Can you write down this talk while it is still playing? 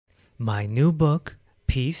My new book,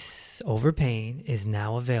 Peace Over Pain, is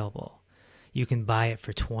now available. You can buy it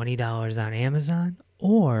for $20 on Amazon,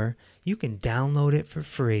 or you can download it for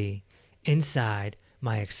free inside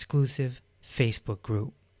my exclusive Facebook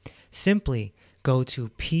group. Simply go to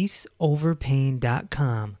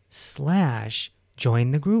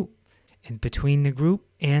peaceoverpain.com/join the group. And between the group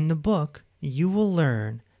and the book, you will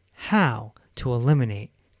learn how to eliminate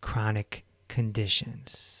chronic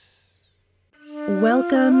conditions.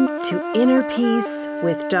 Welcome to Inner Peace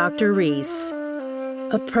with Dr. Reese,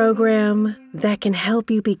 a program that can help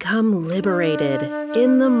you become liberated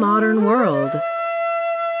in the modern world.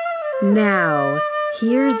 Now,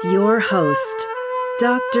 here's your host,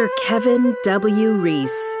 Dr. Kevin W.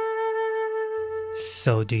 Reese.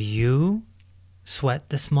 So do you sweat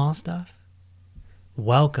the small stuff?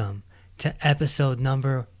 Welcome to episode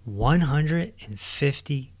number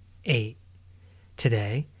 158.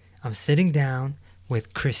 Today, I'm sitting down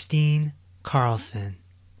with Kristine Carlson.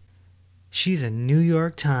 She's a New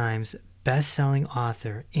York Times best-selling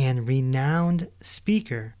author and renowned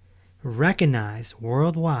speaker, recognized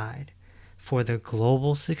worldwide for the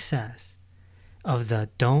global success of the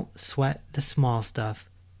Don't Sweat the Small Stuff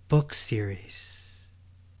book series.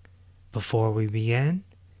 Before we begin,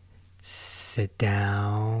 sit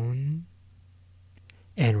down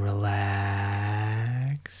and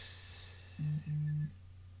relax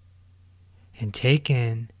and take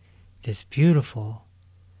in this beautiful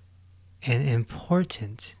and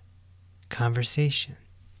important conversation.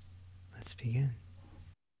 Let's begin.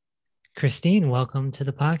 Kristine, welcome to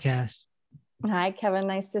the podcast. Hi, Kevin.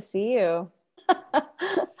 Nice to see you.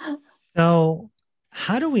 So,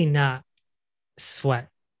 how do we not sweat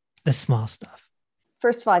the small stuff?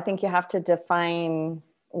 First of all, I think you have to define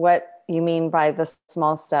what you mean by the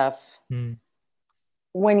small stuff.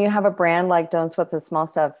 When you have a brand like Don't Sweat the Small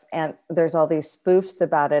Stuff, and there's all these spoofs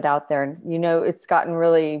about it out there, it's gotten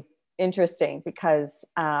really interesting because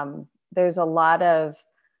there's a lot of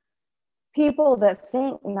people that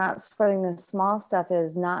think not sweating the small stuff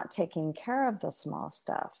is not taking care of the small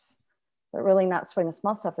stuff. But really, not sweating the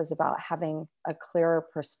small stuff is about having a clearer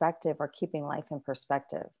perspective or keeping life in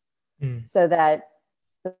perspective. So that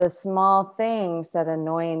the small things that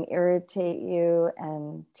annoy and irritate you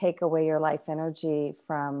and take away your life energy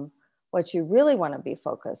from what you really want to be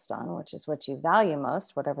focused on, which is what you value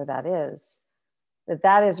most, whatever that is,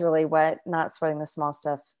 that is really what not sweating the small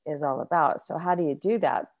stuff is all about. So how do you do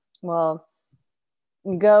that? Well,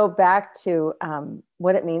 you go back to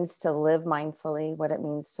what it means to live mindfully, what it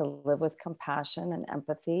means to live with compassion and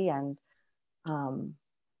empathy.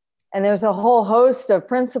 And there's a whole host of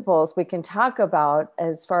principles we can talk about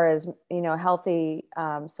as far as, healthy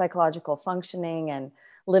psychological functioning and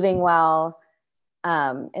living well.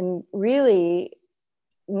 And really,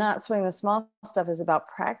 not sweating the small stuff is about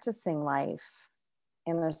practicing life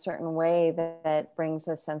in a certain way that brings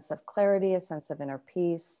a sense of clarity, a sense of inner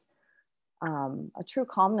peace, a true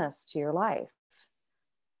calmness to your life.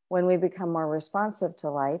 When we become more responsive to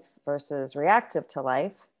life versus reactive to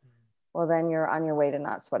life, well, then you're on your way to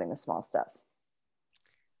not sweating the small stuff.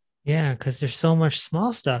 Yeah, because there's so much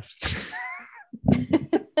small stuff.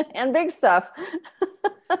 And big stuff.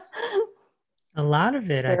 A lot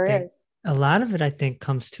of it, I think,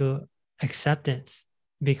 comes to acceptance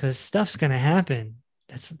because stuff's going to happen.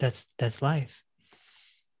 That's life.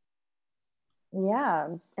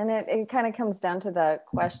 Yeah. And it kind of comes down to the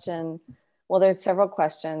question. Well, there's several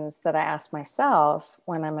questions that I ask myself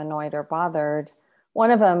when I'm annoyed or bothered. One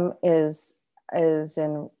of them is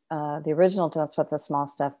in the original Don't Sweat the Small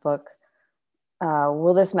Stuff book.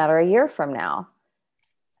 Will this matter a year from now?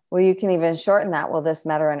 Well, you can even shorten that. Will this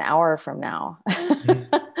matter an hour from now?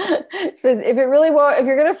 If it really won't, if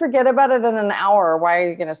you're going to forget about it in an hour, why are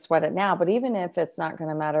you going to sweat it now? But even if it's not going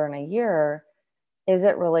to matter in a year, is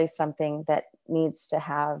it really something that needs to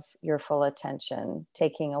have your full attention,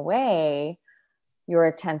 taking away your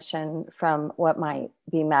attention from what might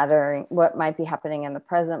be happening in the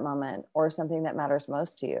present moment, or something that matters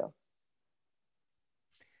most to you?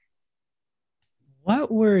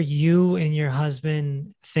 What were you and your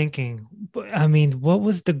husband thinking? I mean, what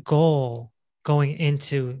was the goal going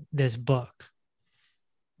into this book?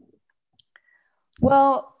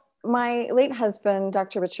 Well, my late husband,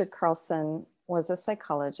 Dr. Richard Carlson, was a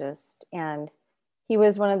psychologist, and he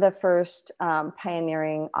was one of the first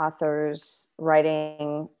pioneering authors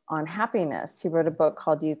writing on happiness. He wrote a book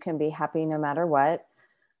called You Can Be Happy No Matter What.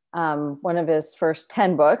 One of his first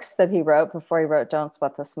 10 books that he wrote before he wrote Don't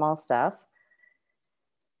Sweat the Small Stuff.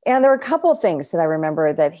 And there were a couple of things that I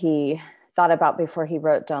remember that he thought about before he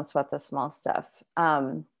wrote Don't Sweat the Small Stuff.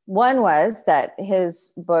 One was that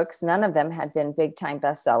his books, none of them had been big time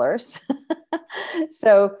bestsellers.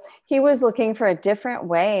 So he was looking for a different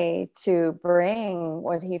way to bring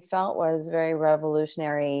what he felt was very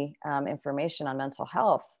revolutionary information on mental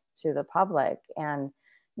health to the public. And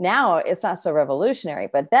now it's not so revolutionary,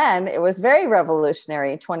 but then it was very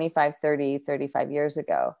revolutionary 25, 30, 35 years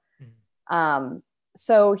ago.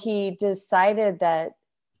 So he decided that,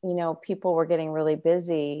 you know, people were getting really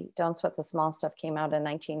busy. Don't Sweat the Small Stuff came out in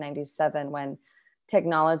 1997 when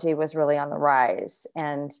technology was really on the rise.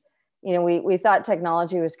 And, you know, we thought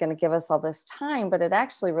technology was going to give us all this time, but it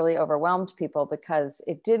actually really overwhelmed people because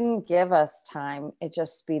it didn't give us time. It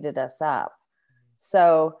just speeded us up.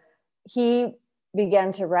 So he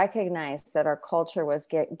began to recognize that our culture was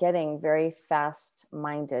getting very fast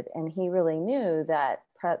minded. And he really knew that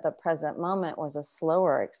the present moment was a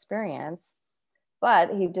slower experience.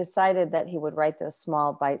 But he decided that he would write those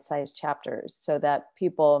small bite-sized chapters so that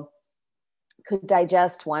people could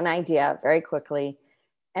digest one idea very quickly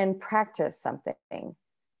and practice something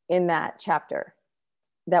in that chapter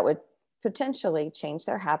that would potentially change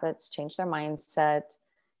their habits, change their mindset,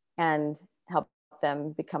 and help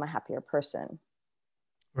them become a happier person.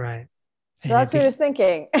 Right. So that's what he was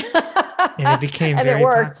thinking. And it became and very it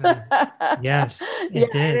worked. popular. Yes,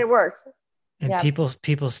 it did. And it worked. And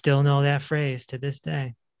people still know that phrase to this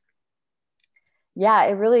day. Yeah,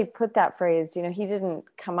 it really put that phrase, you know, he didn't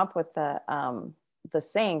come up with the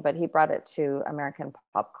saying, but he brought it to American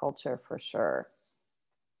pop culture for sure.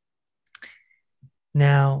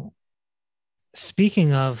 Now,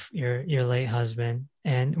 speaking of your late husband,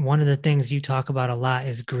 and one of the things you talk about a lot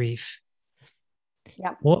is grief.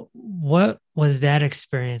 Yeah. What was that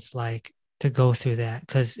experience like to go through that?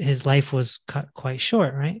 Because his life was cut quite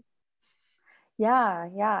short, right?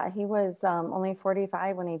 Yeah. He was only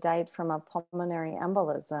 45 when he died from a pulmonary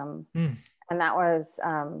embolism. And that was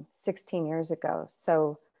 16 years ago.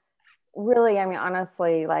 So really, I mean,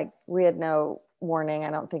 honestly, like we had no warning. I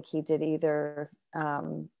don't think he did either.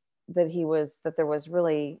 That there was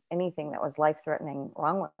really anything that was life-threatening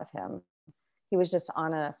wrong with him. He was just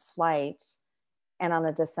on a flight, and on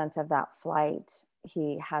the descent of that flight,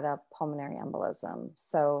 he had a pulmonary embolism.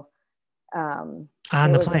 So on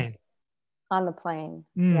the plane. On the plane.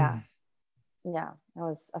 Yeah. It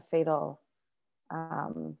was a fatal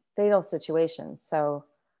situation. So,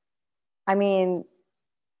 I mean,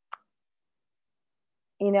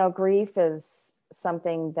 you know, grief is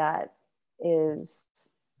something that is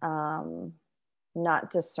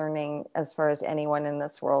not discerning as far as anyone in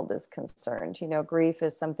this world is concerned. You know, grief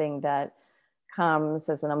is something that comes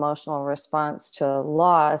as an emotional response to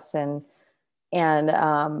loss. And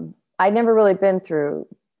I'd never really been through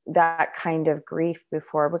that kind of grief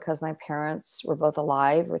before because my parents were both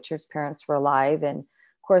alive. Richard's parents were alive. And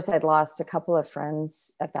of course, I'd lost a couple of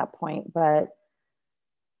friends at that point, but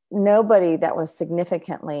nobody that was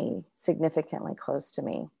significantly close to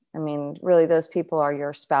me. I mean, really, those people are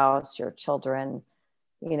your spouse, your children,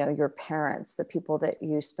 you know, your parents, the people that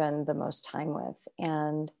you spend the most time with.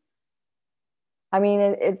 And I mean,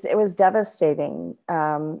 it was devastating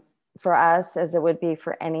for us, as it would be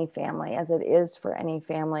for any family, as it is for any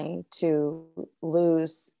family to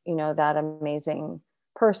lose, you know, that amazing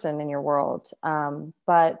person in your world.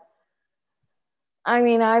 But I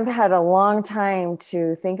mean, I've had a long time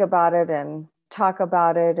to think about it and talk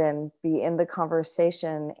about it and be in the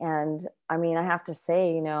conversation. And I mean, I have to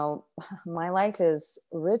say, you know, my life is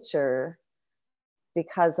richer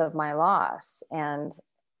because of my loss. And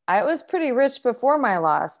I was pretty rich before my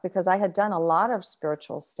loss because I had done a lot of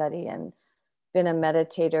spiritual study and been a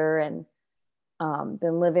meditator and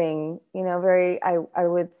been living, you know, I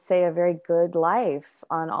would say a very good life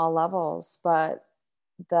on all levels. But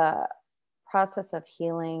the process of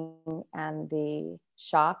healing and the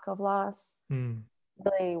shock of loss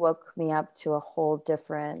really woke me up to a whole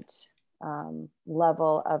different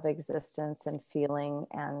level of existence and feeling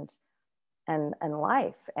and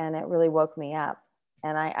life. And it really woke me up.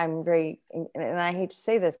 And I'm very, and I hate to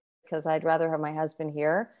say this because I'd rather have my husband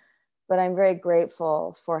here, but I'm very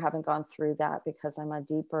grateful for having gone through that because I'm a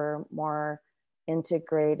deeper, more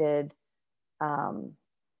integrated,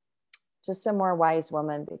 just a more wise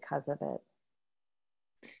woman because of it.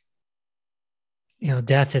 You know,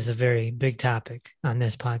 death is a very big topic on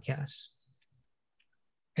this podcast.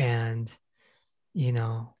 And, you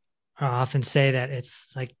know, I often say that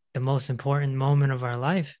it's like the most important moment of our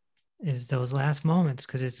life is those last moments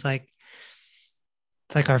because it's like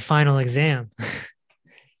our final exam.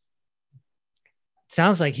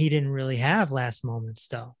 Sounds like he didn't really have last moments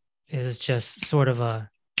though. It was just sort of a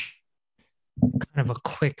kind of a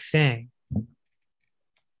quick thing.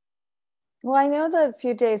 Well, I know that a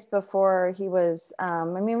few days before he was, I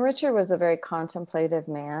mean, Richard was a very contemplative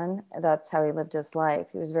man. That's how he lived his life.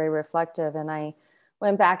 He was very reflective. And I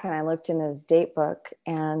went back and I looked in his date book,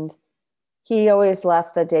 and he always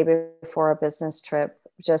left the day before a business trip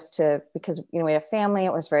just to, because, we had a family.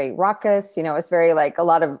 It was very raucous, it was very like a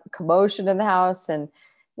lot of commotion in the house. And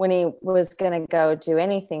when he was going to go do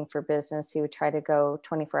anything for business, he would try to go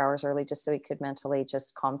 24 hours early just so he could mentally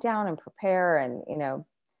just calm down and prepare. And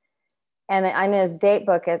on his date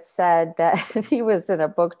book, it said that he was in a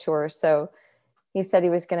book tour. So he said he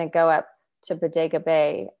was going to go up to Bodega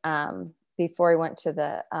Bay before he went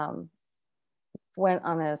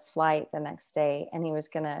on his flight the next day, and he was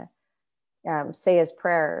going to say his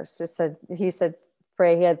prayers. He said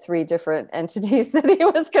pray. He had 3 different entities that he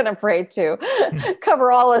was going to pray to,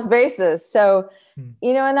 cover all his bases. So,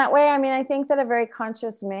 in that way, I mean, I think that a very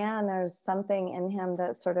conscious man, there's something in him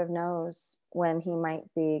that sort of knows when he might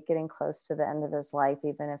be getting close to the end of his life,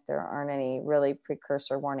 even if there aren't any really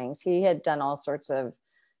precursor warnings. He had done all sorts of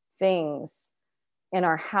things in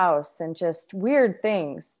our house, and just weird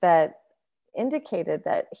things that indicated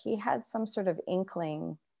that he had some sort of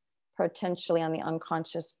inkling, potentially on the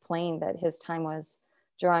unconscious plane, that his time was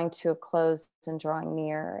drawing to a close and drawing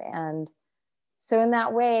near. And so in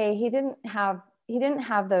that way, he didn't have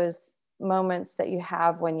those moments that you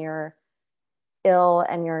have when you're ill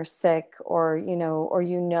and you're sick, or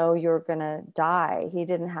you're gonna die. He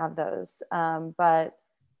didn't have those, but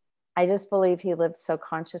I just believe he lived so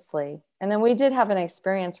consciously. And then we did have an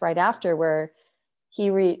experience right after where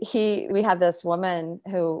we had this woman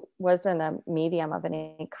who wasn't a medium of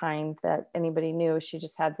any kind that anybody knew. She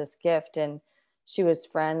just had this gift, and she was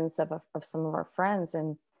friends of some of our friends.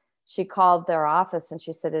 And she called their office and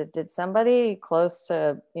she said, did somebody close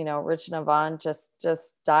to, Rich and Yvonne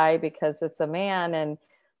just die because it's a man? And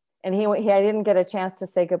I didn't get a chance to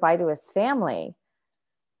say goodbye to his family.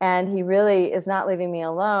 And he really is not leaving me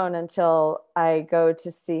alone until I go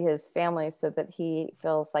to see his family so that he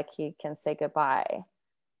feels like he can say goodbye.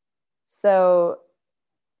 So,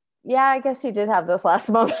 yeah, I guess he did have those last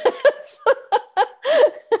moments.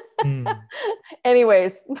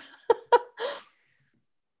 Anyways.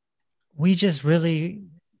 We just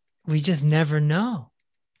never know.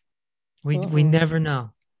 We never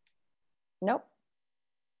know. Nope.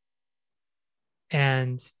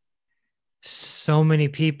 And so many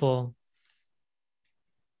people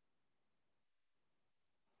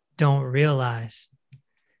don't realize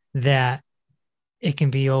that it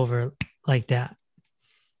can be over like that.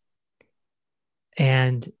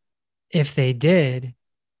 And if they did,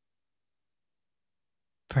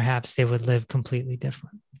 perhaps they would live completely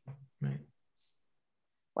different. Right.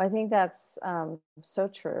 Well, I think that's so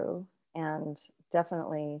true. And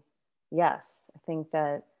definitely, yes. I think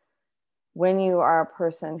that when you are a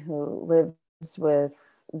person who lives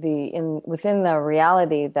within the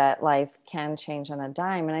reality that life can change on a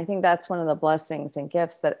dime, and I think that's one of the blessings and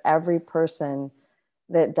gifts that every person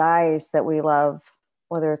that dies that we love,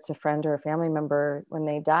 whether it's a friend or a family member, when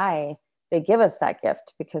they die, they give us that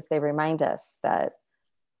gift because they remind us that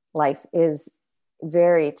life is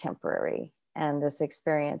very temporary and this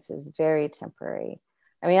experience is very temporary.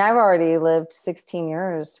 I mean, I've already lived 16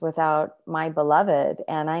 years without my beloved,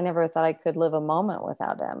 and I never thought I could live a moment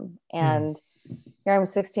without him. And here I'm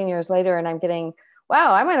 16 years later, and I'm getting,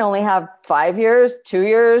 wow, I might only have 5 years, 2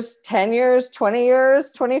 years, 10 years, 20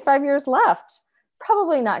 years, 25 years left.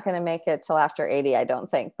 Probably not going to make it till after 80, I don't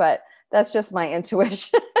think, but that's just my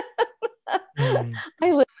intuition.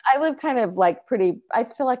 I live kind of like I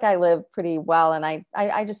feel like I live pretty well. And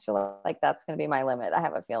I just feel like that's going to be my limit. I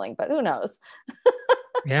have a feeling, but who knows?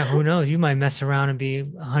 Yeah, who knows? You might mess around and be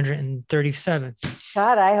 137.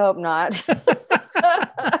 God, I hope not.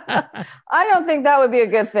 I don't think that would be a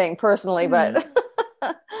good thing personally, but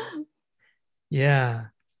yeah.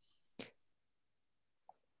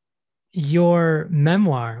 Your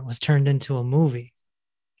memoir was turned into a movie.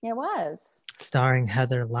 It was. Starring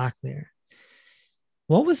Heather Locklear.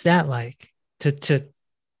 What was that like to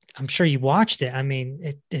I'm sure you watched it. I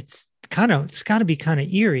mean, it's got to be kind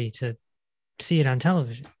of eerie to see it on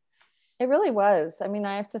television. It really was. I mean,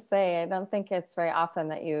 I have to say, I don't think it's very often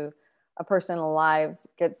that a person alive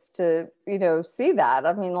gets to, see that.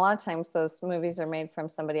 I mean, a lot of times those movies are made from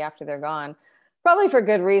somebody after they're gone, probably for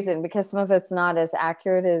good reason, because some of it's not as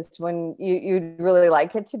accurate as when you'd really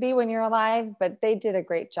like it to be when you're alive, but they did a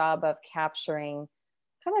great job of capturing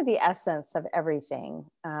kind of the essence of everything.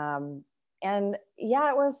 And yeah,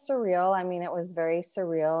 it was surreal. I mean, it was very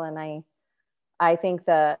surreal. And I think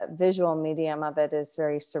the visual medium of it is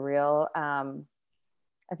very surreal.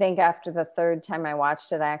 I think after the third time I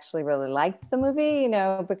watched it, I actually really liked the movie,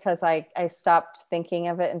 because I stopped thinking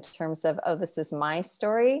of it in terms of, oh, this is my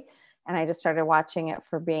story. And I just started watching it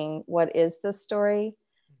for being, what is the story?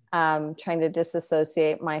 Trying to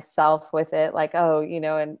disassociate myself with it, like, oh,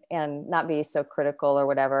 and not be so critical or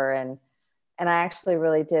whatever. And I actually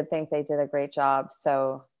really did think they did a great job.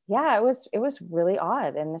 So yeah, it was really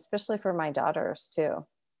odd. And especially for my daughters too.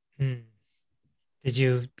 Hmm. Did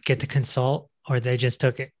you get to consult or they just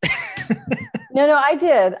took it? No, I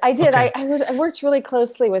did. Okay. I worked really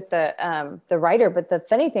closely with the writer, but the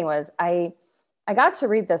funny thing was I got to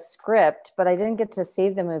read the script, but I didn't get to see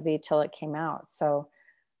the movie till it came out. So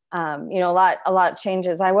a lot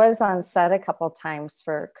changes. I was on set a couple times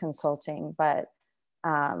for consulting, but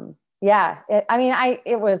yeah,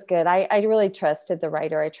 it was good. I really trusted the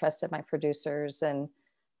writer. I trusted my producers, and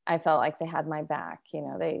I felt like they had my back.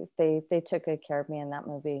 They took good care of me in that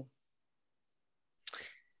movie.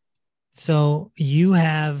 So you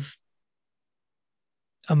have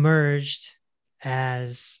emerged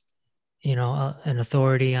as, an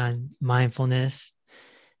authority on mindfulness.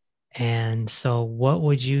 And so what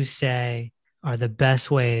would you say are the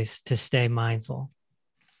best ways to stay mindful?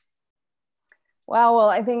 Wow. Well,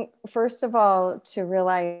 I think first of all, to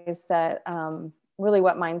realize that really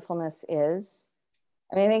what mindfulness is.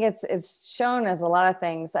 I mean, I think it's shown as a lot of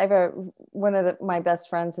things. I have one of my best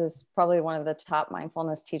friends is probably one of the top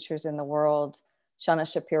mindfulness teachers in the world, Shauna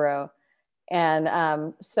Shapiro.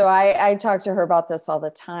 And so I talk to her about this all the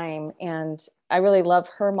time. And I really love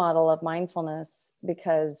her model of mindfulness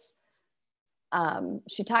because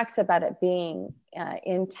she talks about it being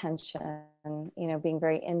intention, being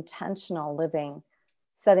very intentional living,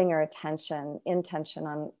 setting your intention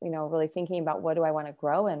on, really thinking about what do I want to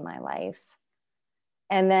grow in my life.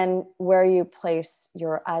 And then where you place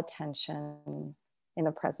your attention in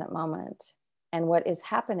the present moment and what is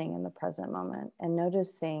happening in the present moment, and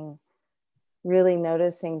really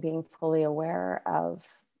noticing, being fully aware of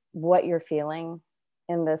what you're feeling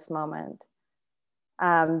in this moment.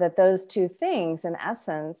 That those two things, in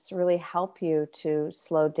essence, really help you to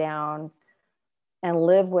slow down and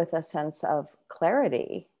live with a sense of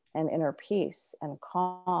clarity and inner peace and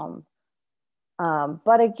calm.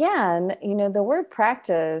 But again, the word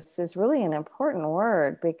practice is really an important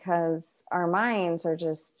word because our minds are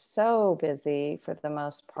just so busy for the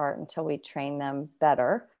most part until we train them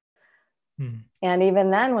better. And even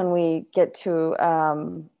then, when we get to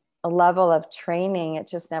a level of training, it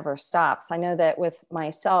just never stops. I know that with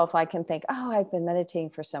myself, I can think, oh, I've been meditating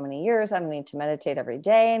for so many years. I don't need to meditate every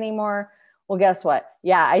day anymore. Well, guess what?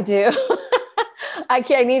 Yeah, I do. I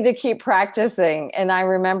need to keep practicing. And I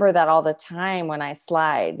remember that all the time when I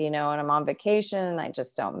slide, and I'm on vacation and I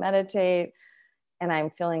just don't meditate. And I'm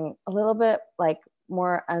feeling a little bit like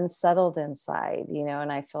more unsettled inside,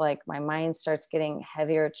 and I feel like my mind starts getting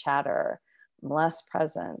heavier chatter, I'm less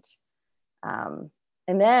present. And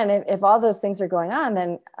then if all those things are going on,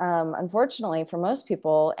 then unfortunately for most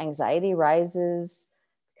people, anxiety rises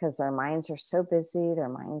because their minds are so busy. Their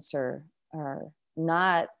minds are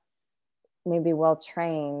not maybe well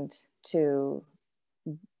trained to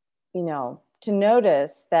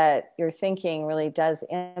notice that your thinking really does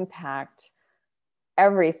impact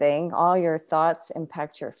everything. All your thoughts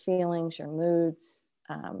impact your feelings, your moods,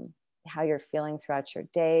 how you're feeling throughout your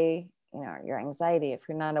day, your anxiety. If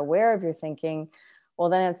you're not aware of your thinking, well,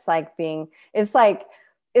 then it's like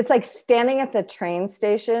standing at the train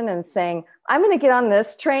station and saying, I'm going to get on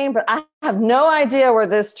this train, but I have no idea where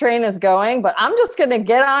this train is going, but I'm just going to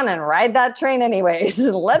get on and ride that train anyways.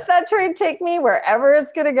 Let that train take me wherever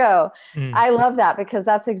it's going to go. I love that because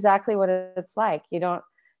that's exactly what it's like. You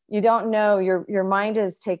don't know, your mind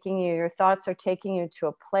is taking you, your thoughts are taking you to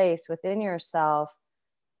a place within yourself,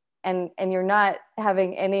 and you're not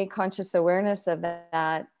having any conscious awareness of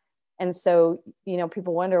that. And so,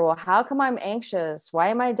 people wonder, well, how come I'm anxious? Why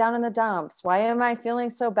am I down in the dumps? Why am I feeling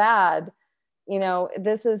so bad?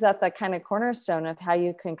 This is at the kind of cornerstone of how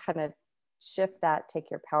you can kind of shift that, take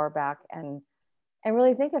your power back, and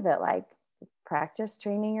really think of it like practice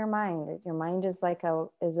training your mind. Your mind is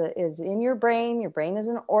is in your brain. Your brain is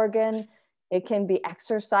an organ. It can be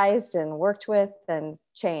exercised and worked with and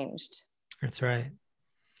changed. That's right.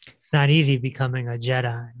 It's not easy becoming a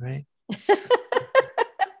Jedi, right?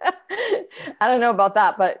 I don't know about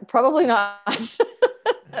that, but probably not.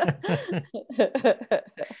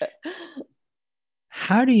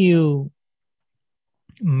 How do you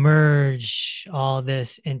merge all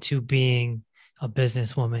this into being a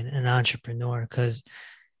businesswoman, an entrepreneur? Because,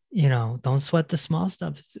 don't sweat the small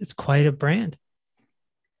stuff. It's quite a brand.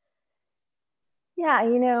 Yeah,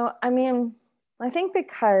 I think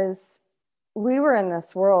because we were in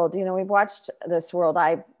this world, we've watched this world.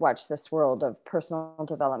 I watched this world of personal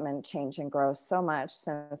development, change and growth so much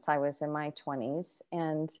since I was in my 20s.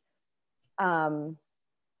 And,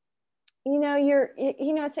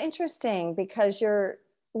 it's interesting because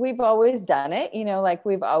we've always done it, like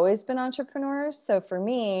we've always been entrepreneurs. So for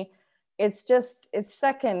me, it's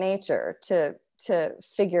second nature to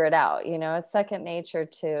figure it out. It's second nature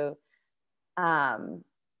to,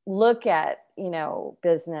 look at,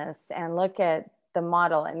 business and look at the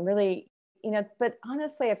model and really, but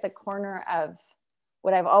honestly, at the corner of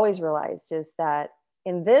what I've always realized is that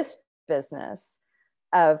in this business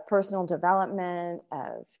of personal development,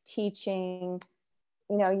 of teaching,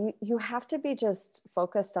 you have to be just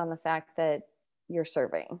focused on the fact that you're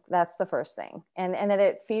serving. That's the first thing. And that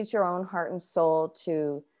it feeds your own heart and soul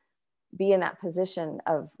to be in that position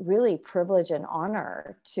of really privilege and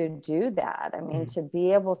honor to do that. I mean, to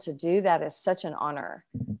be able to do that is such an honor.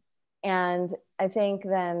 And I think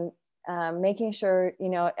then making sure,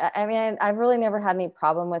 I've really never had any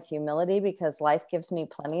problem with humility because life gives me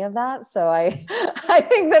plenty of that. So I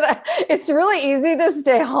think that it's really easy to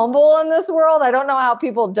stay humble in this world. I don't know how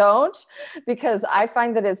people don't, because I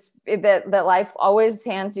find that that life always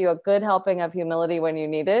hands you a good helping of humility when you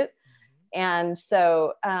need it. And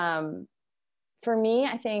so for me,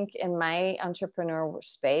 I think in my entrepreneur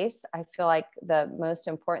space, I feel like the most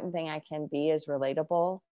important thing I can be is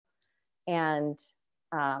relatable and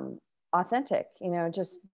authentic.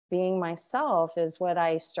 Just being myself is what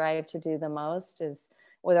I strive to do the most, is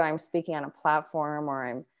whether I'm speaking on a platform or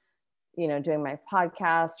I'm, doing my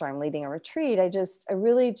podcast or I'm leading a retreat. I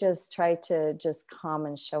really just try to just come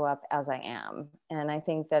and show up as I am. And I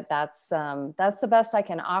think that that's the best I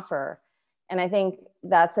can offer. And I think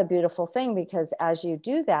that's a beautiful thing, because as you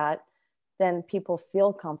do that, then people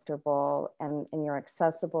feel comfortable and you're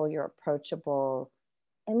accessible, you're approachable.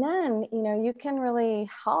 And then, you can really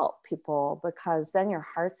help people, because then your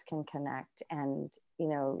hearts can connect. And,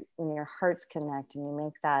 when your hearts connect and you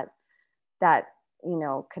make that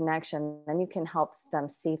connection, then you can help them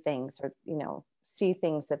see things, or, see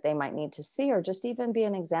things that they might need to see, or just even be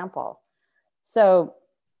an example. So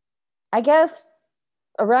I guess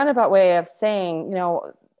a roundabout way of saying,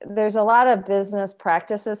 there's a lot of business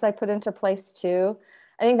practices I put into place too.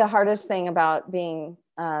 I think the hardest thing about being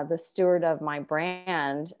the steward of my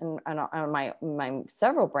brand and my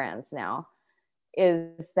several brands now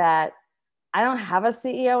is that I don't have a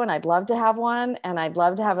CEO, and I'd love to have one, and I'd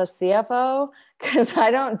love to have a CFO, because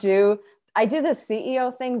I do the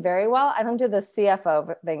CEO thing very well. I don't do the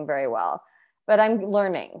CFO thing very well, but I'm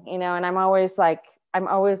learning, and I'm always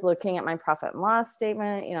looking at my profit and loss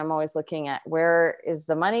statement. I'm always looking at where is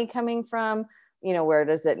the money coming from? Where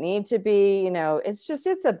does it need to be?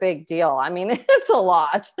 It's a big deal. I mean, it's a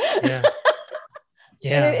lot. Yeah.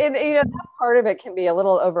 Yeah. And that part of it can be a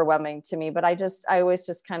little overwhelming to me, but I always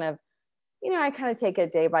just kind of, I kind of take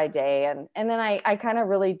it day by day. And then I kind of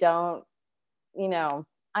really don't,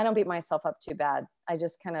 I don't beat myself up too bad. I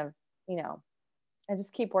just kind of, I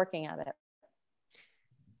just keep working at it.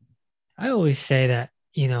 I always say that,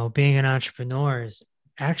 being an entrepreneur is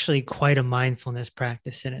actually quite a mindfulness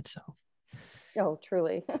practice in itself. Oh,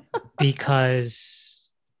 truly. Because,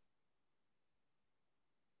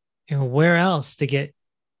 where else to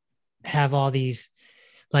have all these,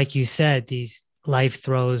 like you said, these life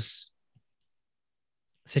throws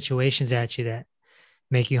situations at you that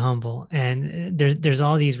make you humble. And there's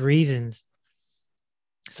all these reasons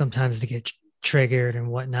sometimes to get triggered and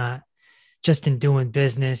whatnot. Just in doing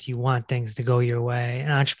business, you want things to go your way.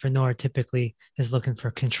 An entrepreneur typically is looking for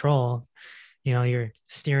control. You're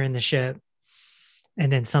steering the ship,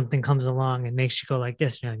 and then something comes along and makes you go like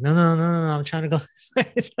this. You're like, no, I'm trying to go this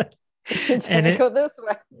way. Go this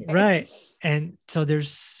way. Right. And so there's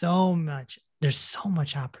so much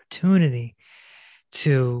opportunity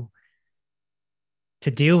to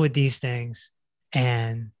deal with these things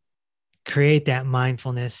and create that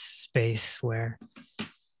mindfulness space where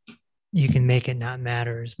you can make it not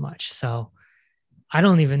matter as much. So I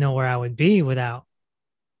don't even know where I would be without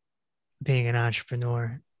being an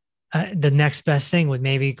entrepreneur. The next best thing would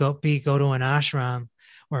maybe go to an ashram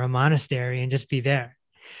or a monastery and just be there,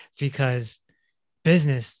 because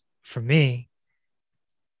business for me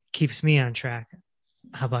keeps me on track.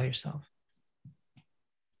 How about yourself?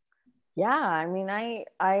 Yeah. I mean,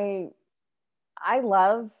 I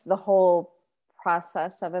love the whole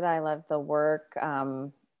process of it. I love the work.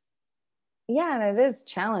 Yeah, and it is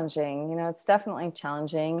challenging. It's definitely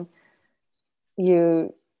challenging.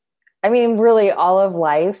 Really all of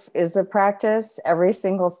life is a practice, every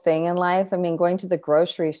single thing in life. Going to the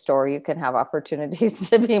grocery store, you can have opportunities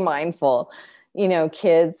to be mindful.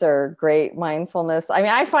 kids are great mindfulness. I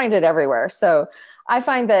mean, I find it everywhere. So I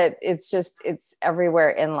find that it's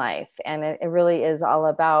everywhere in life. And it really is all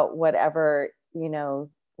about whatever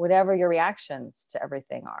your reactions to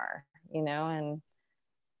everything are,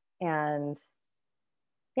 and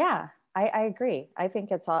yeah, I agree. I think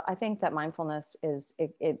that mindfulness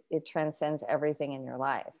it transcends everything in your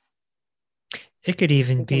life. It could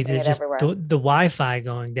even You can be bring it just everywhere. the Wi-Fi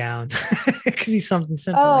going down. It could be something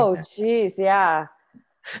simple like Oh, that. geez. Yeah.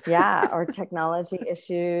 Yeah. Or technology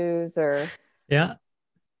issues, or Yeah,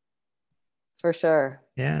 for sure.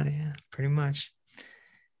 yeah, pretty much.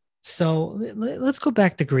 So let's go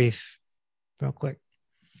back to grief real quick.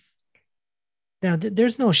 Now,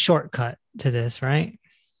 there's no shortcut to this, right?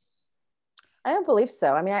 I don't believe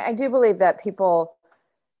so. I mean, I do believe that people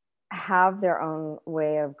have their own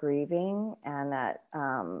way of grieving, and that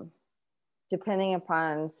depending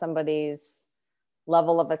upon somebody's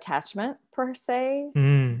level of attachment per se,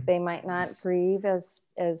 Mm. they might not grieve as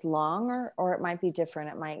long, or it might be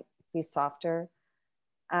different. It might be softer.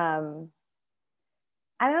 Um,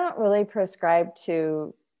 I don't really prescribe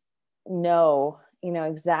to know,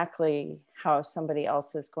 exactly how somebody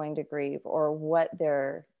else is going to grieve, or what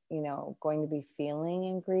they're, going to be feeling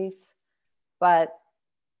in grief. But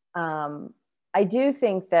I do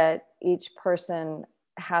think that each person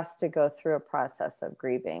has to go through a process of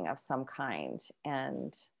grieving of some kind.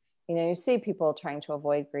 And, you see people trying to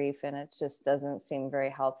avoid grief, and it just doesn't seem very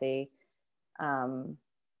healthy. Um,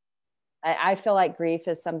 I feel like grief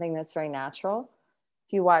is something that's very natural.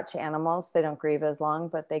 If you watch animals, they don't grieve as long,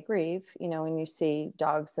 but they grieve. When you see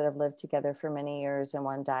dogs that have lived together for many years and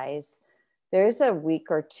one dies, there's a week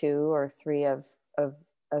or two or three of, of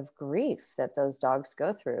grief that those dogs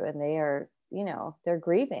go through, and they are, they're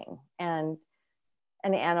grieving. And a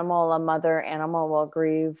mother animal will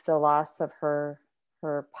grieve the loss of her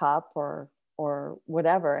pup, or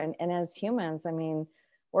whatever. And as humans, I mean,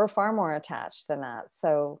 we're far more attached than that.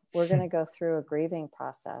 So we're going to go through a grieving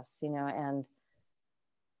process,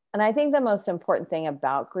 and I think the most important thing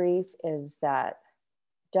about grief is that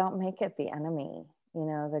don't make it the enemy.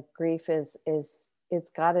 The grief is it's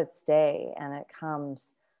got its day, and it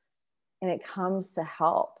comes to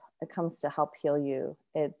help. It comes to help heal you.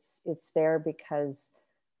 It's there because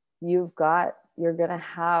you're going to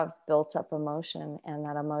have built up emotion, and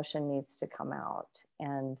that emotion needs to come out.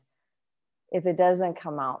 And if it doesn't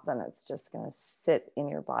come out, then it's just going to sit in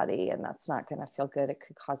your body, and that's not going to feel good. It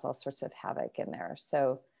could cause all sorts of havoc in there.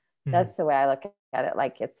 So Mm. that's the way I look at it.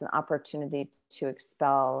 Like, it's an opportunity to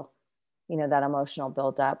expel, that emotional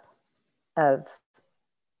buildup of,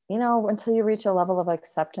 until you reach a level of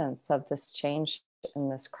acceptance of this change in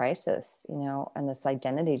this crisis, and this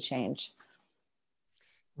identity change.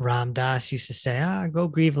 Ram Dass used to say, go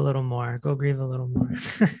grieve a little more, go grieve a little more.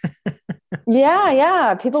 Yeah,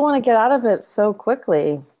 yeah. People want to get out of it so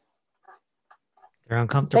quickly. They're It's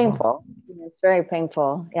uncomfortable. painful. It's very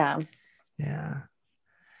painful. Yeah. Yeah.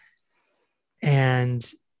 And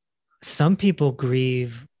some people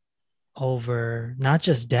grieve over not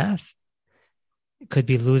just death, it could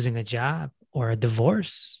be losing a job or a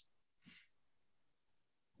divorce.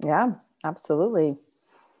 Yeah, absolutely.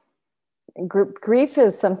 Grief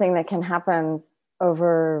is something that can happen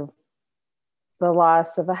over the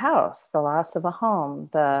loss of a house, the loss of a home,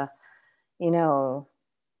 you know,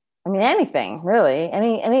 I mean, anything really,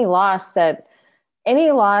 any loss that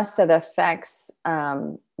affects,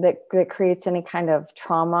 that creates any kind of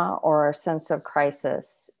trauma or a sense of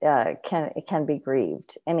crisis, can be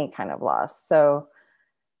grieved. Any kind of loss. So,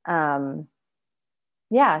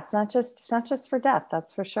 yeah, it's not just for death.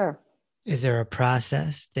 That's for sure. Is there a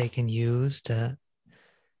process they can use to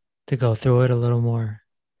go through it a little more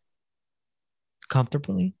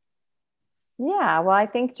comfortably? Yeah, well, I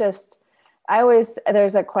think there's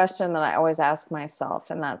a question that I always ask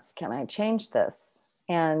myself, and that's, can I change this?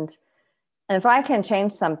 And if I can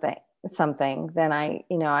change something, then I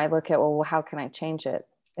look at, well, how can I change it?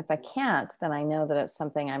 If I can't, then I know that it's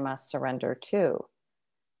something I must surrender to.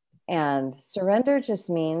 And surrender just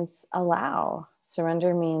means allow.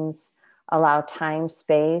 Surrender means allow time,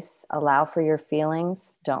 space, allow for your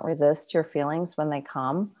feelings. Don't resist your feelings when they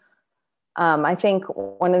come. I think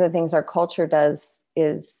one of the things our culture does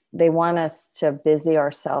is they want us to busy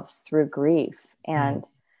ourselves through grief, Mm.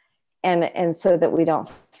 and so that we don't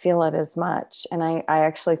feel it as much. And I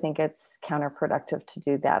actually think it's counterproductive to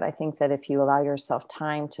do that. I think that if you allow yourself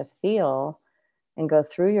time to feel and go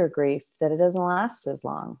through your grief, that it doesn't last as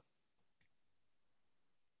long.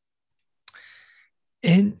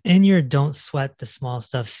 In your Don't Sweat the Small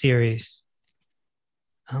Stuff series,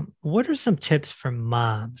 what are some tips for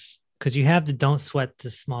moms because you have the don't sweat the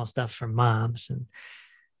small stuff for moms. And,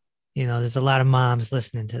 there's a lot of moms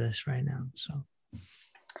listening to this right now. So.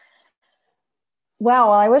 Wow.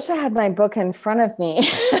 Well, I wish I had my book in front of me.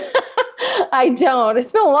 I don't.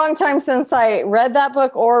 It's been a long time since I read that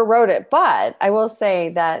book or wrote it. But I will say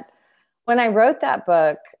that when I wrote that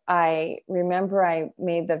book, I remember I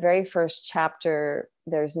made the very first chapter,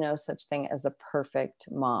 there's no such thing as a perfect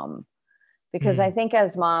mom. Because I think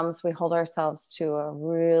as moms, we hold ourselves to a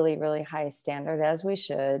really, really high standard, as we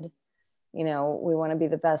should. We want to be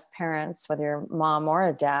the best parents, whether you're a mom or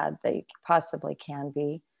a dad, that you possibly can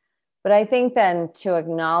be. But I think then to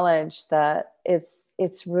acknowledge that it's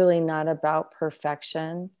really not about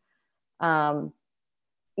perfection. Being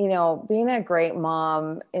a great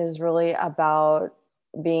mom is really about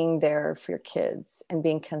being there for your kids and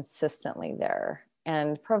being consistently there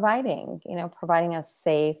and providing a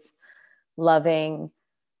safe, loving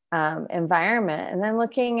environment. And then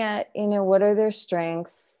looking at, what are their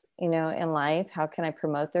strengths, in life? How can I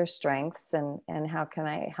promote their strengths and how can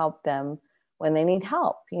I help them when they need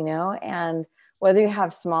help, and whether you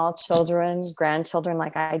have small children, grandchildren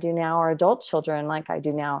like I do now, or adult children like I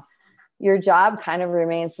do now, your job kind of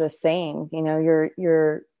remains the same.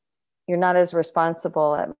 You're not as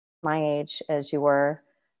responsible at my age as you were,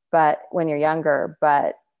 but when you're younger,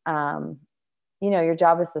 but your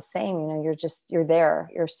job is the same. You're there,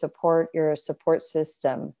 you're a support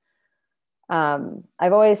system.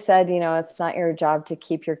 I've always said, it's not your job to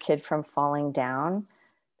keep your kid from falling down,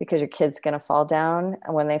 because your kid's going to fall down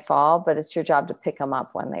when they fall, but it's your job to pick them up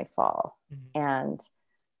when they fall. Mm-hmm. And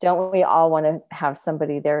don't we all want to have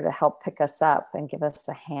somebody there to help pick us up and give us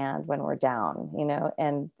a hand when we're down,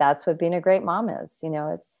 and that's what being a great mom is.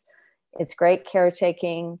 It's great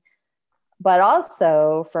caretaking, but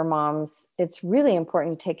also for moms, it's really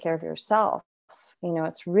important you take care of yourself.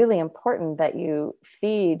 It's really important that you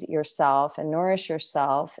feed yourself and nourish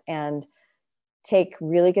yourself and take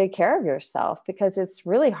really good care of yourself, because it's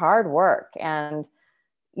really hard work and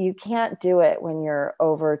you can't do it when you're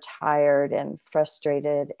overtired and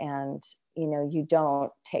frustrated and, you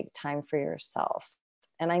don't take time for yourself.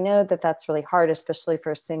 And I know that that's really hard, especially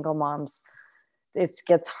for single moms. It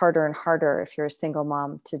gets harder and harder if you're a single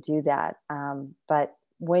mom to do that. But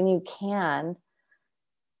when you can,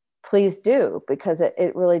 please do, because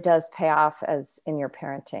it really does pay off as in your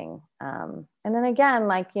parenting. And then again,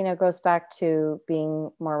 goes back to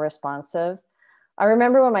being more responsive. I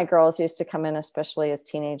remember when my girls used to come in, especially as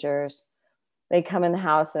teenagers, they'd come in the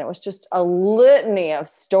house and it was just a litany of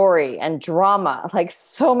story and drama, like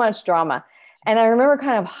so much drama. And I remember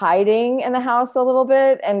kind of hiding in the house a little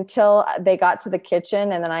bit until they got to the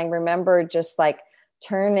kitchen. And then I remember just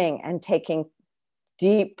turning and taking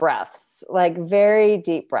deep breaths, like very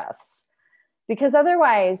deep breaths, because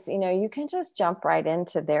otherwise, you can just jump right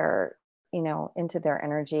into their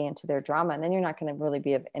energy, into their drama. And then you're not going to really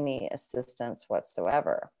be of any assistance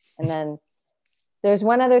whatsoever. And then there's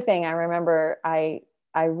one other thing I remember I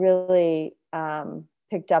really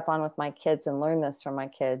picked up on with my kids and learned this from my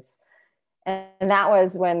kids. And that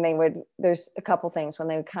was when there's a couple things. When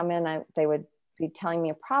they would come in, they would be telling me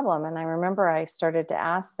a problem. And I remember I started to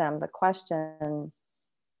ask them the question,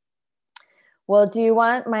 well, do you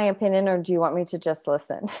want my opinion or do you want me to just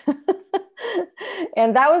listen?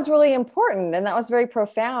 And that was really important. And that was very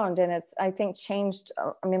profound. And it's, I think, changed,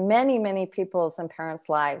 many, many people's and parents'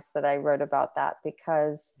 lives that I wrote about that,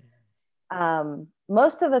 because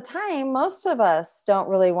most of the time, most of us don't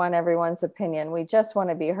really want everyone's opinion. We just want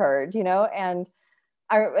to be heard, and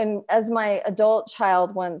as my adult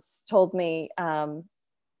child once told me, a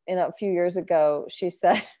few years ago, she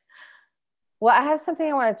said, well, I have something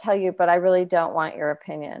I want to tell you, but I really don't want your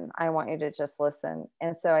opinion. I want you to just listen.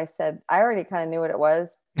 And so I said, I already kind of knew what it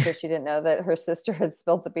was, because she didn't know that her sister had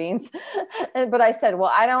spilled the beans. But I said,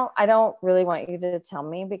 well, I don't really want you to tell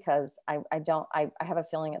me, because I have a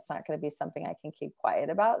feeling it's not going to be something I can keep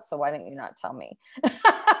quiet about. So why don't you not tell me?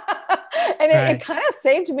 And it kind of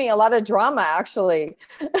saved me a lot of drama, actually.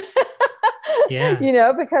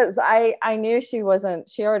 Yeah. Because I knew she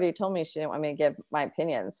already told me she didn't want me to give my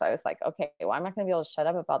opinion. So I was like, okay, well, I'm not going to be able to shut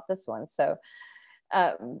up about this one. So,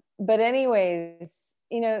 but anyways,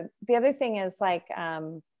 the other thing is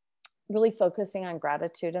really focusing on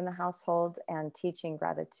gratitude in the household and teaching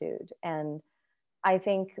gratitude. And I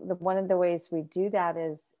think one of the ways we do that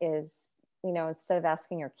is, instead of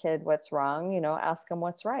asking your kid what's wrong, ask them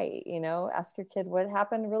what's right. Ask your kid what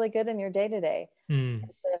happened really good in your day to day.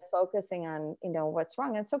 Instead of focusing on, what's wrong.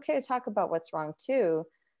 And it's okay to talk about what's wrong too,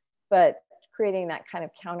 but creating that kind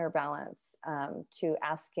of counterbalance to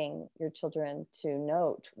asking your children to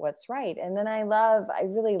note what's right. And then I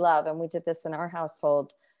really love, and we did this in our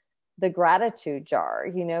household, the gratitude jar,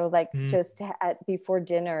 like Mm. just before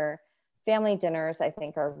dinner. Family dinners, I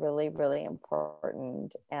think, are really, really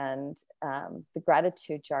important. And the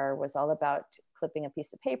gratitude jar was all about clipping a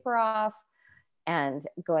piece of paper off and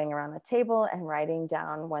going around the table and writing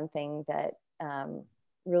down one thing that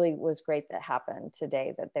really was great that happened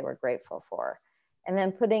today that they were grateful for, and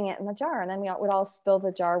then putting it in the jar. And then we would all spill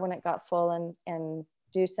the jar when it got full, and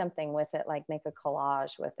do something with it, like make a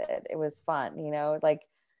collage with it. It was fun, like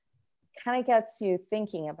kind of gets you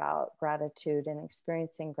thinking about gratitude and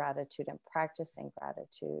experiencing gratitude and practicing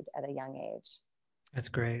gratitude at a young age. That's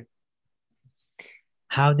great.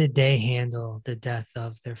 How did they handle the death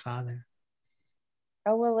of their father?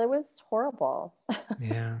 Oh, well, it was horrible.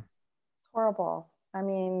 Yeah. Horrible. I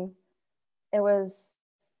mean, it was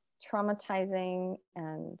traumatizing,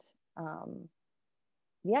 and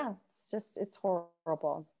yeah, it's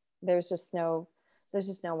horrible. There's just no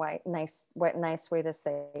nice way to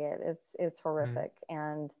say it. It's Right. horrific,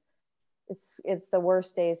 and it's the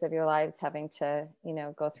worst days of your lives, having to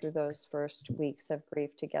go through those first weeks of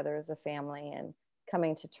grief together as a family and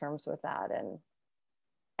coming to terms with that.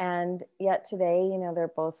 And yet today,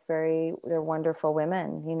 they're wonderful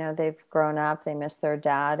women. They've grown up, they miss their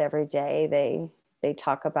dad every day. They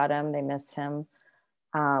talk about him, they miss him.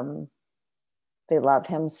 um, they love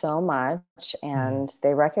him so much, Mm. and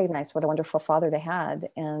they recognize what a wonderful father they had.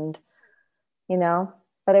 And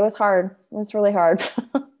but it was hard. It was really hard.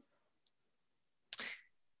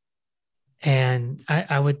 And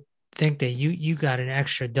I would think that you got an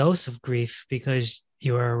extra dose of grief because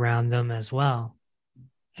you were around them as well.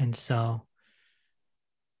 And so,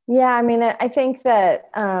 Yeah, I mean, I think that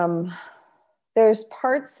there's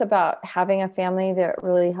parts about having a family that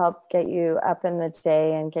really help get you up in the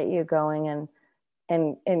day and get you going, and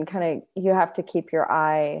kind of, you have to keep your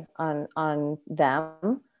eye on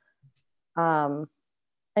them. Um,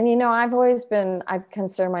 and I've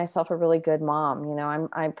considered myself a really good mom.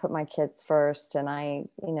 I put my kids first, and I've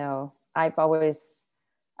always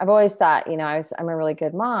thought, I'm a really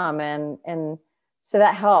good mom, and so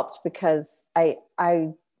that helped, because I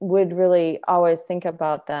would really always think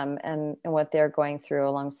about them, and what they're going through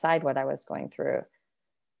alongside what I was going through.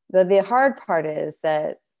 The hard part is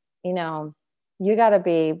that, you know, you got to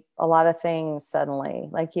be a lot of things suddenly.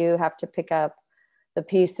 Like, you have to pick up the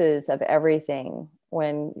pieces of everything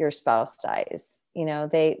when your spouse dies.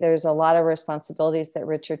 There's a lot of responsibilities that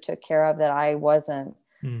Richard took care of that I wasn't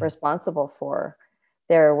mm, responsible for.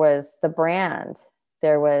 There was the brand,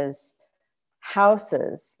 there was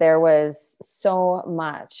houses, there was so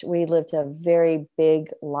much. We lived a very big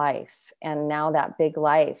life, and now that big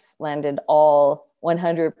life landed all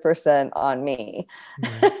 100% on me.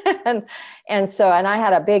 right. And I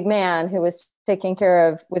had a big man who was taking care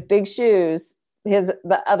of, with big shoes,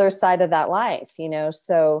 the other side of that life.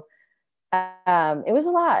 So it was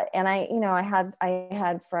a lot. And I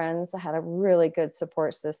had friends. I had a really good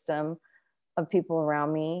support system of people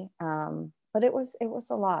around me. But it was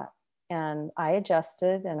a lot, and I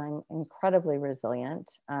adjusted, and I'm incredibly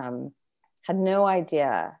resilient. Had no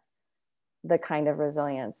idea the kind of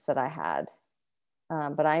resilience that I had.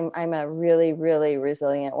 But I'm a really, really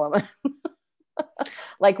resilient woman.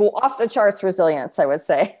 Like, off the charts resilience, I would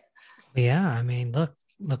say. Yeah. I mean,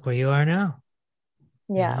 look where you are now,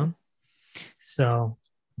 you Yeah, know? So,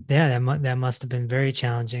 yeah, that must have been very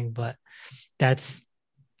challenging, but that's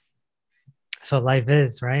that's what life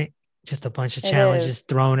is, right? Just a bunch of it challenges is.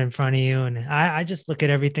 thrown in front of you. And I just look at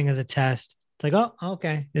everything as a test. It's like, oh,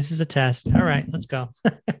 okay, this is a test. All right, let's go.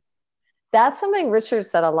 That's something Richard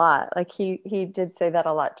said a lot. Like, he did say that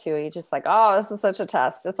a lot too. He just like, oh, this is such a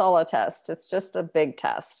test. It's all a test. It's just a big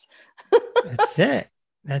test. That's it.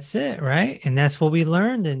 That's it, right? And that's what we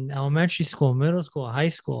learned in elementary school, middle school, high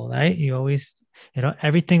school, right?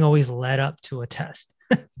 Everything always led up to a test.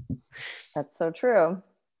 That's so true.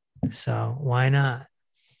 So why not?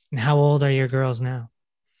 And how old are your girls now?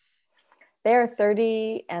 They are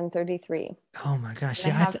 30 and 33. Oh my gosh.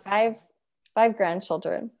 And I Yeah, have five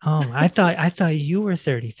grandchildren. I thought you were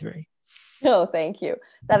 33. Oh, thank you.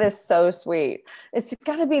 That is so sweet. It's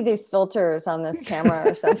got to be these filters on this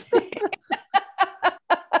camera or something.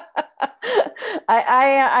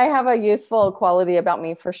 I have a youthful quality about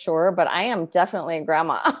me for sure, but I am definitely a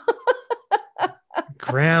grandma.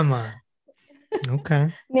 Grandma.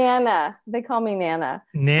 Okay. Nana. They call me Nana.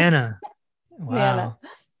 Nana. Nana.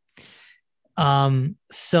 Wow.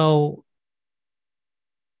 So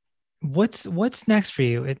what's next for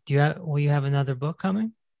you? Will you have another book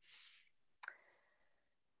coming?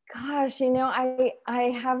 Gosh, I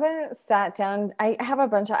haven't sat down. I have a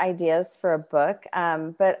bunch of ideas for a book,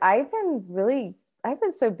 but I've been really I've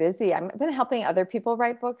been so busy. I've been helping other people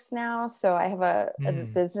write books now. So I have a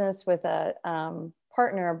business with a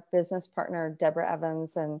business partner, Deborah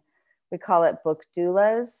Evans, and we call it Book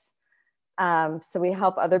Doulas. So we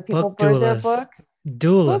help other people Book birth their doulas. books. Book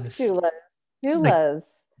Doulas. doulas. Like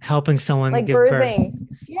Doulas. helping someone Like give birth. birthing.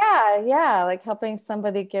 Yeah, like helping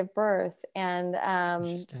somebody give birth. And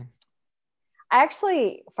Interesting. I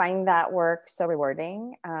actually find that work so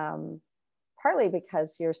rewarding, partly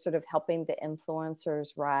because you're sort of helping the influencers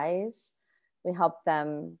rise. We help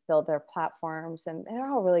them build their platforms, and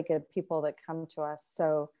they're all really good people that come to us.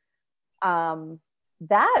 So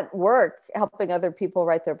that work, helping other people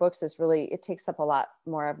write their books, it takes up a lot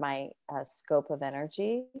more of my scope of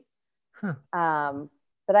energy. Huh.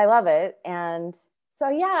 But I love it. And so,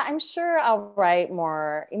 yeah, I'm sure I'll write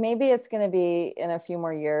more. Maybe it's going to be in a few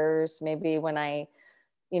more years. Maybe when I,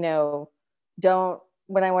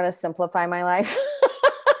 when I want to simplify my life,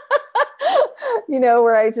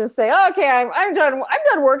 where I just say, oh, okay, I'm done. I'm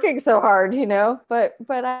done working so hard, but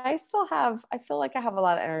I feel like I have a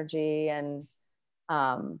lot of energy, and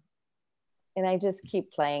I just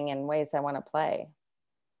keep playing in ways I want to play.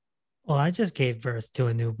 Well, I just gave birth to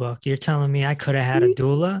a new book. You're telling me I could have had a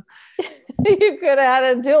doula? You could have had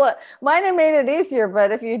a doula. Might have made it easier,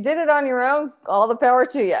 but if you did it on your own, all the power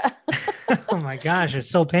to you. Oh my gosh, it's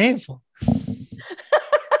so painful.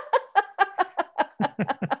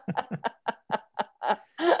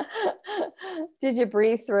 Did you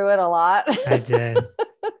breathe through it a lot? I did.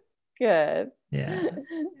 Good. Yeah.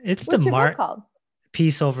 It's What's the your book called?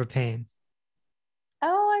 Peace Over Pain.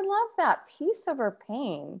 Oh, I love that. Peace Over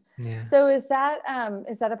Pain. Yeah. So is that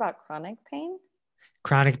about chronic pain?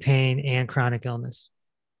 Chronic pain and chronic illness.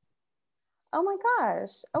 Oh my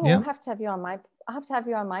gosh. Oh, Yeah. I'll have to have you on my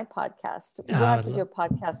podcast. We'll have to do a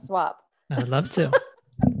podcast swap. I would love to.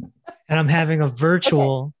 And I'm having a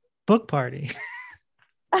virtual book party.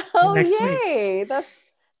 Oh, yay. Week. That's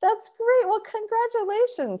great. Well,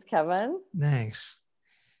 congratulations, Kevin. Thanks.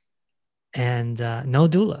 And no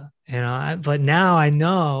doula, but now I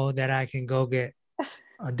know that I can go get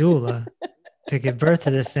a doula to give birth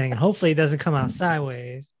to this thing. Hopefully it doesn't come out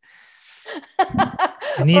sideways.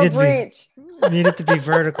 I need it to be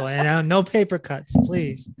vertical, and no paper cuts,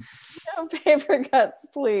 please. No paper cuts,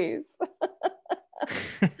 please.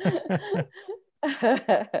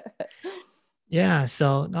 Yeah,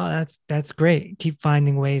 so no, that's great. Keep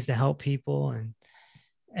finding ways to help people,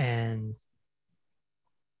 and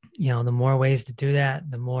the more ways to do that,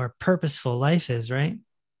 the more purposeful life is, right?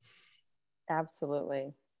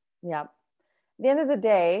 Absolutely. Yeah. At the end of the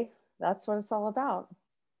day, that's what it's all about.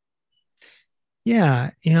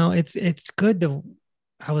 Yeah, it's good to.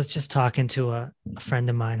 I was just talking to a friend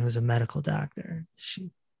of mine who's a medical doctor.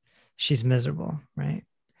 She's miserable, right?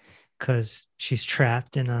 Because she's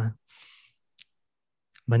trapped in a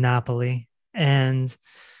monopoly, and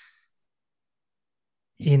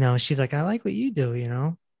she's like, I like what you do,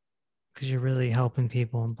 because you're really helping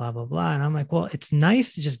people and blah blah blah. And I'm like, well, it's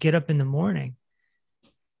nice to just get up in the morning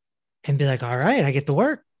and be like, all right, I get to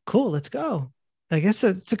work, cool, let's go. Like it's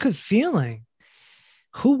a good feeling.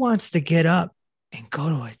 Who wants to get up and go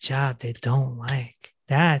to a job they don't like?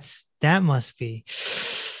 That's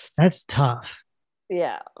tough.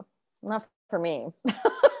 Yeah, not for me.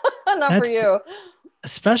 Not for you.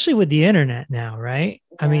 Especially with the internet now, right?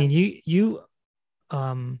 Yeah. I mean,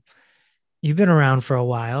 you've been around for a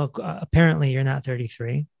while. Apparently you're not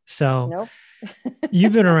 33. So nope.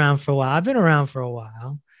 You've been around for a while. I've been around for a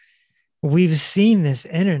while. We've seen this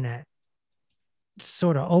internet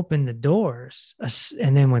sort of open the doors.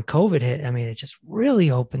 And then when COVID hit, I mean, it just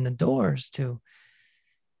really opened the doors to,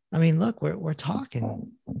 I mean, look, we're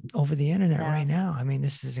talking over the internet right now. I mean,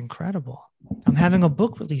 this is incredible. I'm having a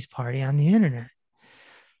book release party on the internet.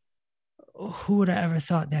 Who would have ever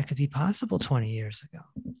thought that could be possible 20 years ago?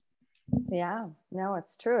 Yeah, no,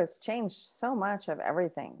 it's true. It's changed so much of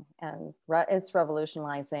everything, and it's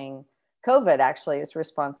revolutionizing. COVID actually is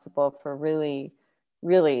responsible for really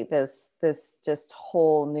this just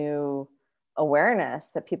whole new awareness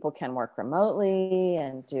that people can work remotely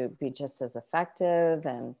and be just as effective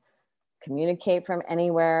and communicate from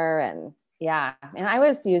anywhere. And and I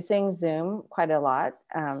was using Zoom quite a lot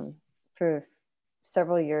for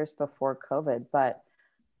several years before COVID, but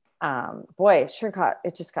boy,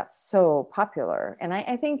 it just got so popular. And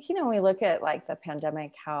I think, we look at like the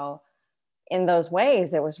pandemic, how in those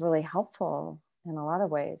ways it was really helpful in a lot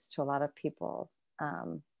of ways to a lot of people.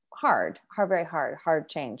 Very hard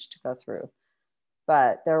change to go through,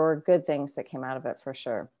 but there were good things that came out of it for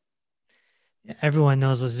sure. Everyone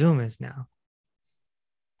knows what Zoom is now.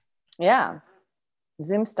 Yeah.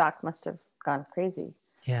 Zoom stock must have gone crazy.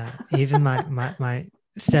 Yeah. Even my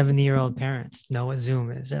 70-year-old parents know what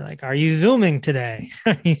Zoom is. They're like, "Are you Zooming today?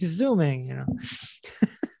 Are you Zooming?"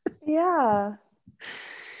 Yeah.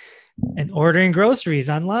 And ordering groceries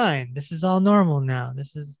online. This is all normal now.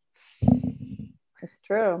 This is It's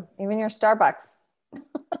true. Even your Starbucks.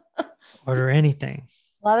 order anything.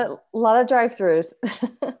 A lot of drive-throughs.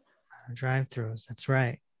 Drive-throughs. That's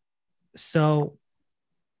right. So,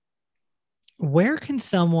 where can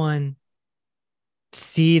someone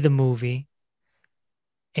see the movie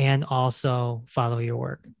and also follow your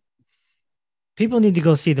work? People need to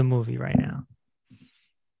go see the movie right now.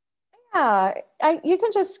 Yeah, you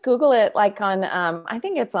can just Google it like on I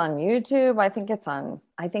think it's on YouTube. I think it's on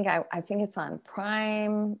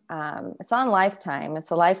Prime. It's on Lifetime. It's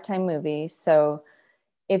a Lifetime movie. So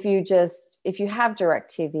if you have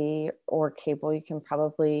DirecTV or cable, you can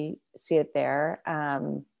probably see it there.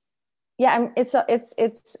 Yeah,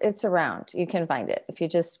 it's around. You can find it. If you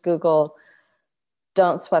just Google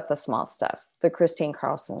 "Don't Sweat the Small Stuff," the Kristine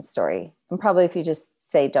Carlson story. And probably if you just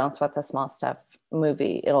say "Don't Sweat the Small Stuff"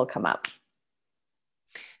 movie, it'll come up.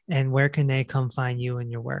 And where can they come find you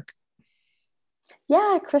and your work?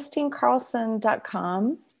 Yeah,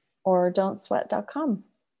 KristineCarlson.com or don'tsweat.com.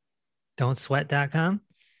 Don'tsweat.com?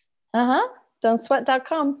 Uh-huh.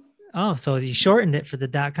 Don'tsweat.com. Oh, so you shortened it for the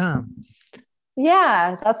 .com.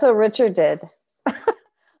 Yeah, that's what Richard did.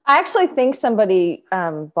 I actually think somebody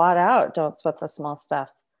bought out "Don't Sweat the Small Stuff,"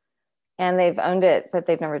 and they've owned it, but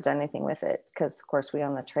they've never done anything with it because, of course, we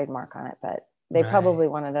own the trademark on it. But they probably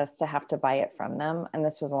wanted us to have to buy it from them, and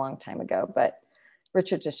this was a long time ago. But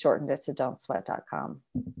Richard just shortened it to don'tsweat.com.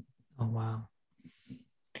 Oh, wow.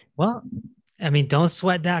 Well, I mean,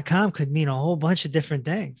 don'tsweat.com could mean a whole bunch of different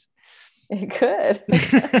things. It could.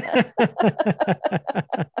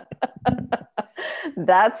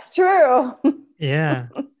 That's true. Yeah.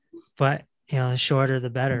 But, the shorter, the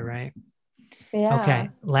better, right? Yeah. Okay.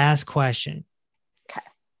 Last question. Okay.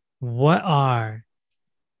 What are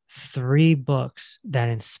 3 books that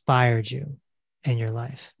inspired you in your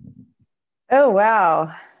life? Oh,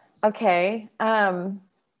 wow. Okay.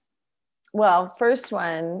 Well, first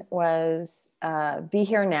one was Be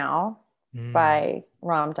Here Now by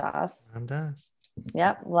Ram Dass. Ram Dass.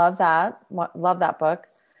 Yep. Love that. Love that book.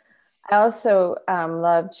 I also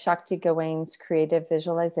loved Shakti Gawain's Creative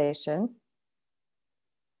Visualization.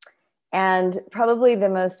 And probably the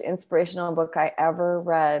most inspirational book I ever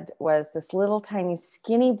read was this little tiny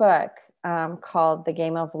skinny book called The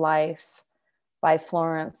Game of Life by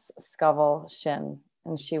Florence Scovel Shinn.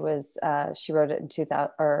 And she wrote it in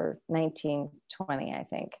 1920, I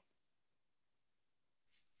think.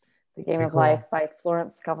 The Game of Life by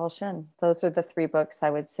Florence Scovel Shinn. Those are the 3 books I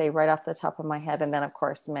would say right off the top of my head. And then, of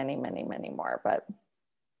course, many, many, many more. But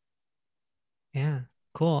yeah,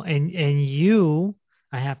 cool. And you,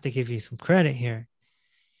 I have to give you some credit here.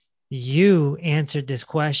 You answered this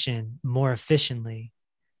question more efficiently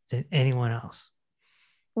than anyone else.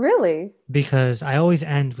 Really? Because I always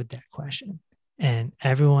end with that question. And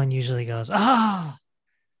everyone usually goes,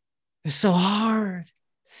 it's so hard.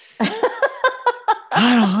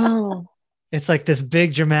 I don't know. It's like this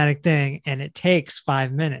big dramatic thing, and it takes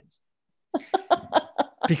 5 minutes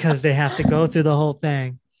because they have to go through the whole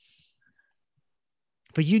thing.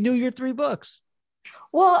 But you knew your 3 books.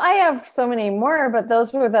 Well, I have so many more, but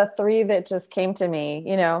those were the 3 that just came to me.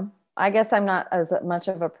 I guess I'm not as much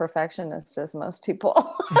of a perfectionist as most people.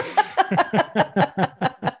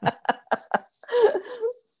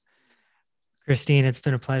 Kristine, it's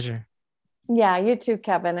been a pleasure. Yeah, you too,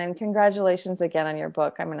 Kevin. And congratulations again on your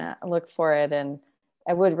book. I'm going to look for it. And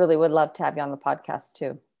I really would love to have you on the podcast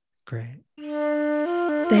too. Great.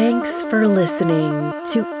 Thanks for listening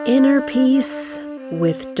to Inner Peace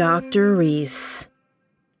with Dr. Reese.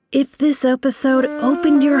 If this episode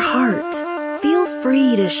opened your heart, feel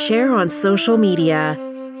free to share on social media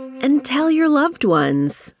and tell your loved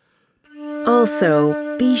ones.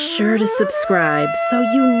 Also, be sure to subscribe so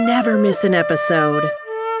you never miss an episode.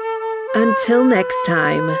 Until next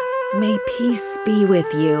time, may peace be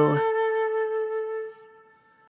with you.